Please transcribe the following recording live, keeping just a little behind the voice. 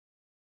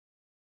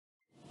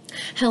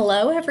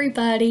Hello,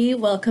 everybody.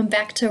 Welcome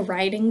back to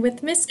Writing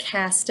with Miss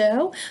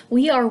Casto.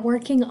 We are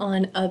working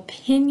on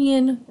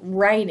opinion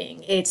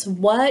writing. It's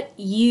what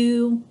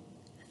you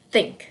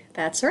think.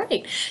 That's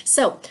right.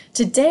 So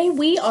today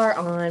we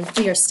are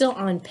still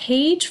on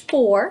page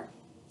 4.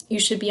 You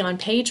should be on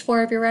page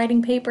 4 of your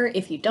writing paper.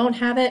 If you don't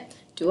have it,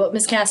 do what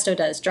Miss Casto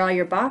does. Draw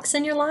your box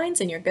and your lines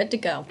and you're good to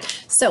go.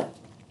 So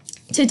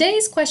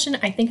today's question,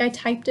 I think I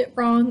typed it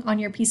wrong on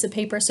your piece of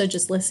paper, so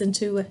just listen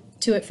to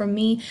it from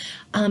me.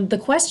 The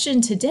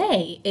question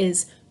today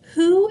is,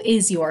 who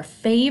is your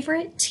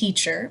favorite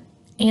teacher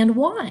and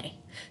why?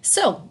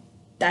 So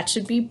that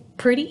should be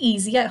pretty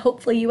easy.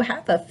 Hopefully you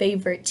have a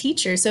favorite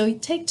teacher. So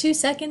take 2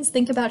 seconds,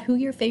 think about who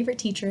your favorite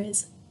teacher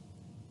is.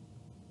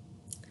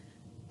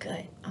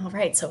 Good. All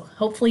right, so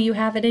hopefully you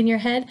have it in your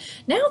head.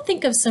 Now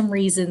think of some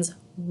reasons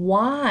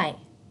why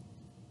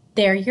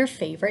they're your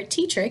favorite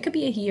teacher. It could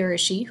be a he or a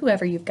she,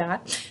 whoever you've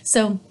got.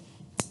 So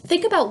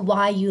think about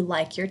why you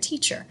like your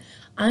teacher.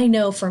 I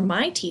know for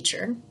my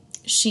teacher,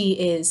 she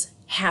is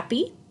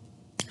happy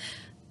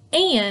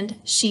and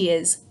she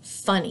is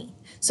funny.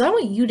 So I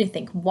want you to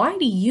think, why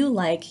do you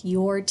like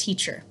your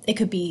teacher? It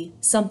could be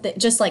something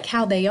just like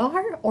how they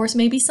are, or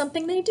maybe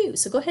something they do.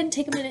 So go ahead and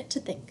take a minute to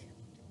think.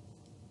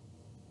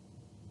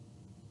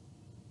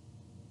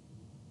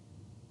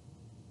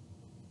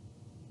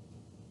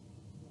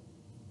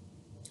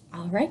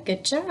 All right,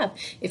 good job.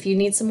 If you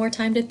need some more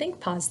time to think,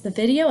 pause the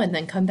video and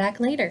then come back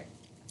later.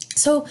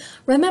 So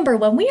remember,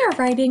 when we are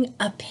writing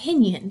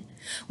opinion,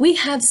 we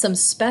have some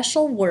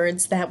special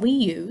words that we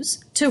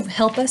use to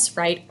help us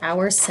write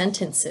our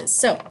sentences.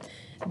 So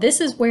this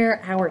is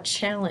where our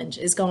challenge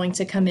is going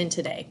to come in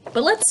today.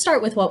 But let's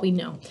start with what we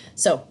know.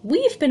 So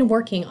we've been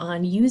working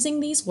on using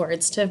these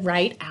words to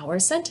write our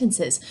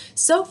sentences.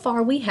 So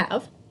far we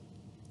have,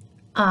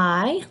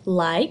 I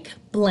like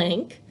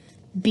blank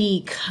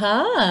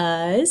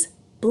because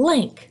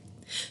blank.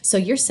 So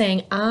you're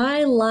saying,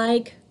 I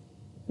like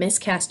Miss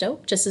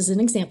Casto, just as an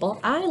example.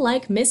 I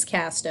like Miss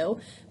Casto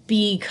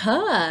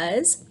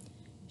because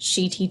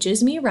she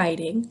teaches me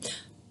writing.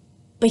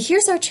 But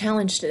here's our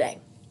challenge today.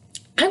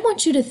 I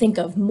want you to think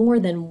of more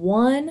than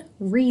one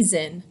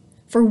reason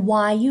for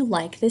why you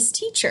like this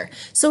teacher.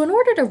 So in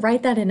order to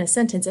write that in a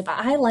sentence, if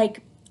I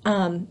like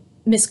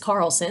Miss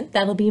Carlson,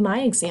 that'll be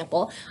my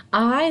example.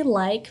 I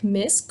like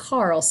Miss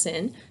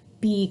Carlson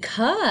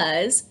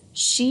because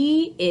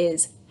she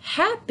is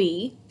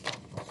happy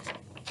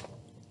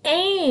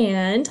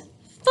and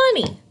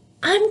funny.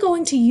 I'm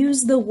going to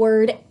use the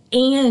word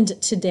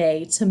and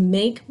today to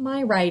make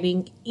my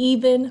writing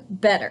even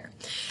better,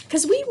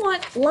 because we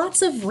want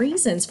lots of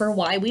reasons for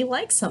why we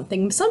like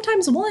something.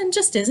 Sometimes one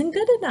just isn't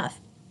good enough.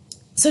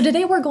 So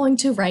today we're going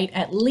to write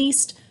at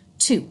least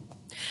 2.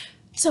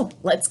 So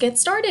let's get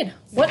started.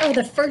 What are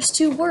the first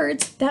 2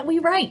 words that we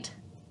write?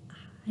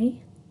 I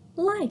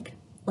like.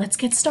 Let's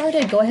get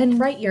started. Go ahead and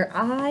write your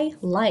I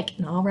like,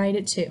 and I'll write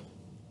it too.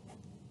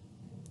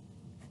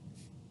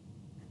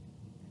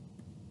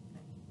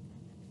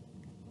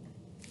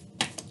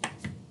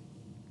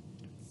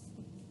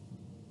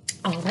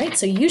 All right,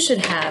 so you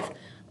should have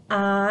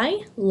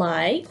I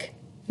like.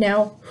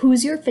 Now,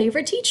 who's your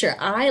favorite teacher?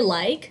 I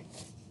like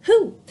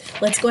who?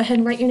 Let's go ahead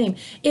and write your name.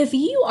 If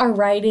you are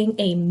writing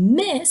a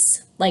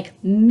Miss, like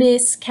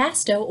Miss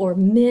Casto or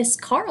Miss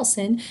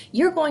Carlson,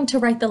 you're going to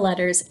write the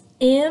letters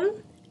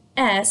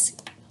M-S.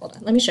 Hold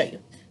on, let me show you.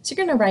 So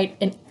you're going to write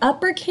an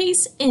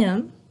uppercase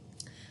M,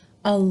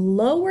 a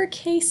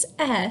lowercase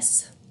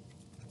s,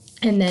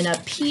 and then a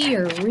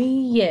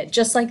period,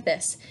 just like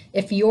this.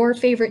 If your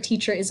favorite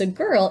teacher is a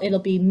girl, it'll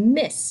be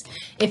Miss.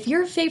 If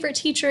your favorite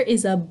teacher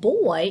is a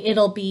boy,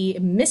 it'll be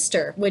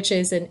Mr., which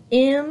is an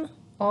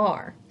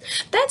M-R.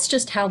 That's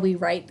just how we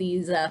write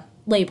these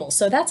labels.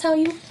 So that's how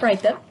you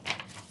write them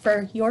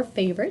for your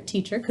favorite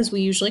teacher, because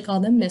we usually call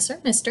them Miss or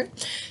Mr.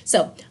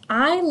 So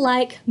I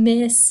like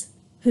Miss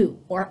who,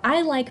 or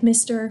I like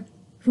Mr.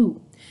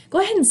 who. Go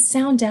ahead and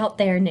sound out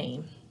their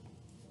name.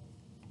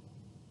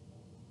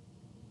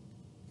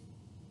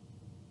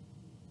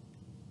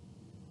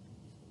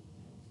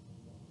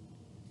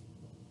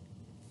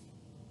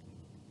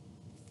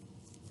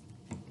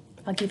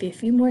 I'll give you a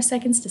few more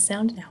seconds to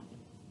sound it out.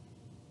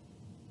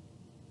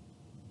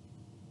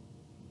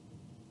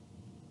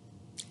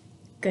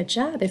 Good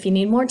job. If you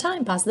need more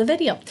time, pause the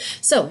video.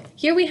 So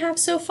here we have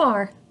so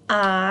far,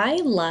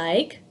 I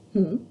like,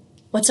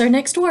 what's our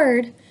next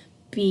word?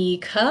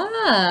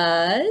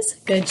 Because.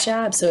 Good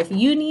job. So if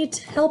you need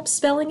help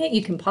spelling it,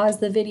 you can pause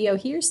the video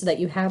here so that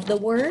you have the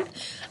word.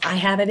 I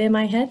have it in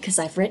my head because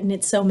I've written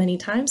it so many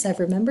times, I've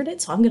remembered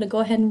it. So I'm going to go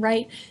ahead and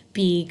write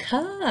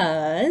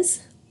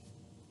because.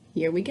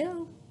 Here we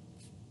go.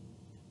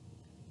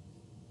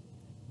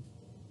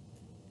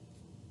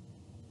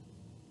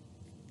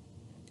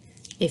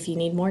 If you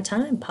need more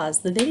time,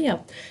 pause the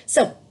video.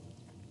 So,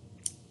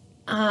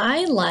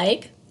 I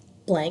like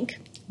blank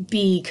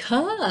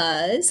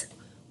because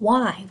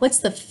why? What's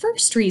the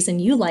first reason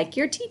you like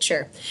your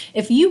teacher?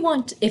 If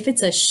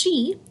it's a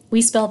she,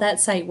 we spell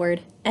that sight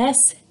word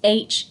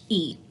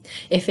S-H-E.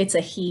 If it's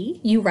a he,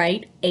 you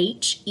write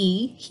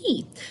H-E,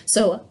 he.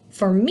 So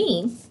for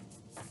me,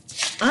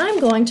 I'm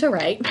going to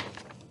write,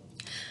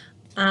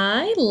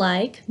 I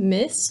like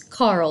Miss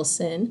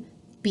Carlson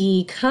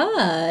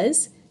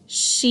because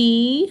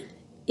she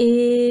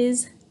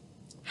is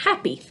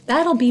happy.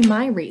 That'll be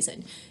my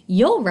reason.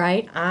 You'll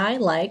write, I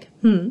like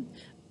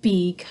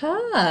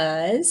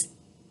because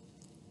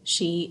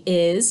she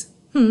is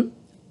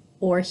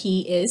or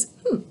he is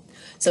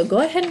So go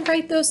ahead and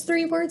write those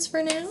 3 words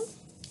for now.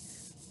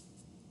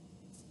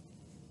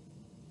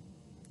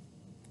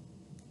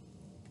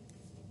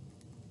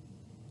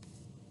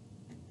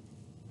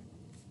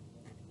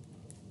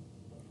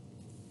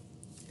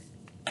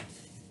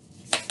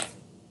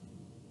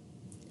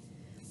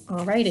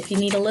 All right, if you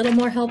need a little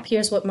more help,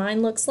 here's what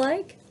mine looks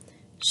like.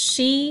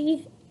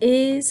 She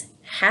is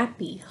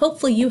happy.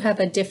 Hopefully you have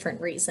a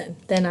different reason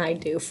than I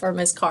do for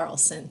Miss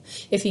Carlson.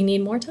 If you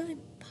need more time,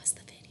 pause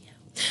the video.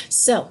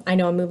 So, I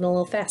know I'm moving a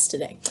little fast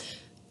today.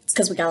 It's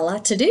because we got a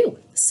lot to do.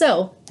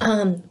 So,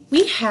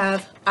 we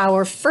have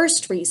our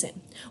first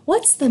reason.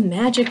 What's the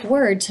magic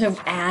word to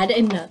add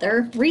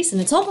another reason?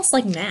 It's almost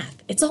like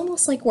math. It's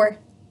almost like we're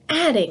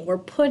adding, we're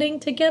putting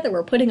together,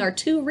 we're putting our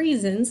 2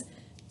 reasons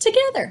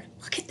together.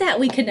 Look at that,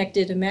 we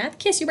connected to math.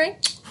 Kiss your brain.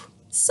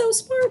 So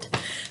smart.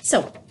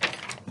 So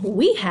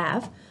we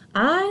have,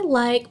 I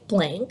like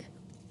blank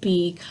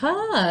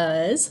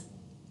because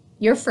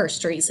your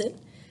first reason.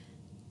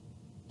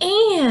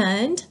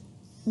 And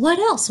what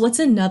else? What's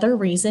another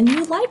reason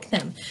you like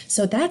them?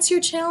 So that's your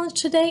challenge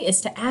today,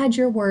 is to add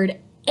your word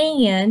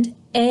and,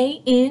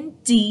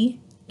 A-N-D,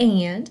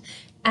 and,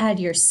 add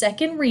your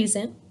second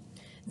reason.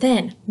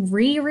 Then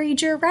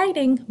reread your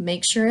writing,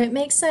 make sure it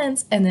makes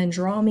sense, and then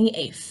draw me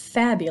a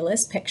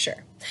fabulous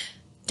picture.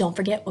 Don't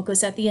forget what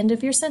goes at the end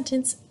of your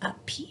sentence, a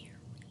period.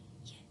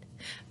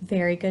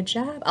 Very good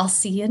job. I'll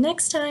see you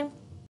next time.